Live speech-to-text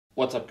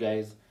What's up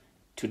guys?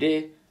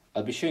 Today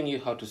I'll be showing you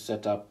how to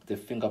set up the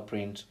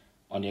fingerprint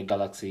on your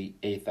Galaxy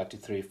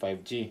A33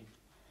 5G.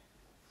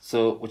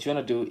 So what you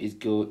want to do is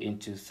go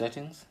into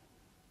settings.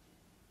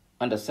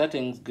 Under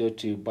settings, go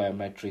to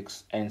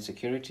biometrics and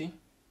security,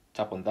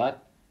 tap on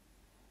that,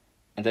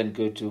 and then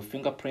go to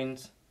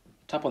fingerprints,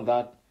 tap on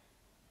that,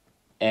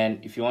 and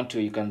if you want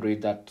to you can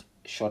read that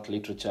short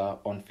literature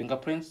on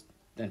fingerprints,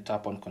 then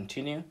tap on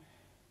continue.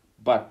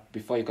 But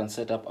before you can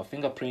set up a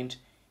fingerprint,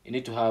 you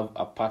need to have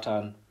a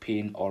pattern,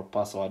 PIN or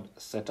password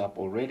set up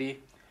already.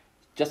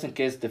 Just in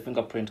case the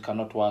fingerprint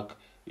cannot work,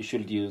 you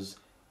should use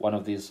one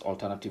of these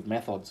alternative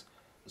methods.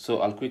 So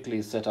I'll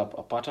quickly set up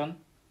a pattern.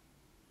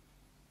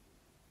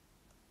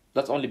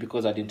 That's only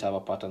because I didn't have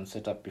a pattern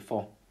set up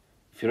before.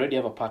 If you already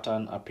have a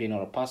pattern, a PIN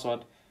or a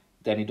password,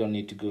 then you don't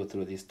need to go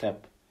through this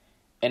step.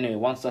 Anyway,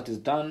 once that is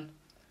done,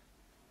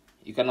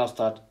 you can now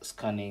start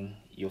scanning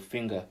your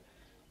finger.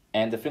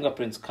 And the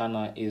fingerprint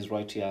scanner is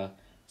right here,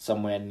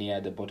 somewhere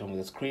near the bottom of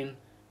the screen,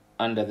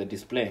 under the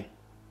display.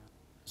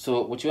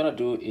 So what you want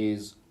to do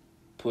is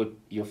put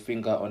your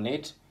finger on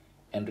it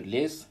and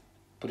release,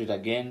 put it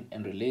again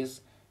and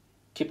release.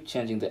 Keep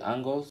changing the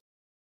angles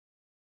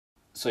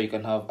so you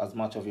can have as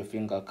much of your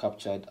finger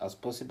captured as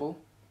possible.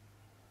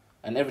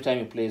 And every time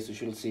you place, you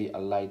should see a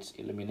light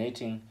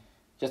illuminating,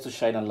 just to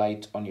shine a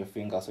light on your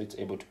finger so it's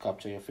able to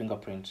capture your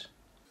fingerprint.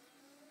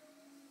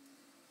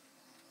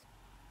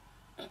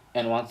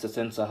 And once the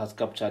sensor has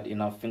captured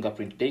enough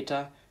fingerprint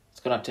data, it's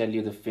going to tell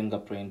you the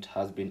fingerprint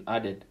has been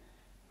added.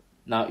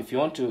 Now if you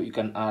want to, you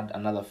can add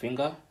another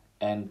finger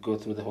and go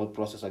through the whole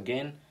process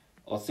again,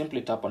 or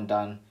simply tap on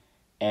done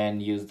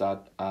and use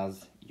that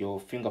as your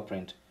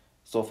fingerprint.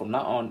 So from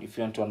now on, if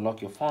you want to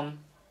unlock your phone,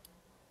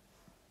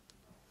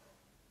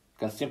 you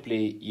can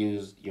simply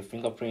use your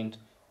fingerprint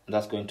and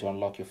that's going to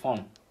unlock your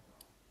phone.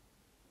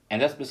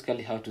 And that's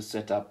basically how to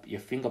set up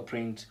your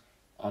fingerprint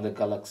on the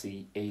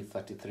Galaxy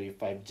A33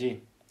 5G.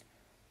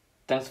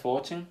 Thanks for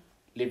watching.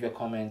 Leave your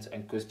comments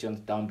and questions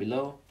down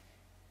below,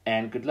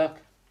 and good luck.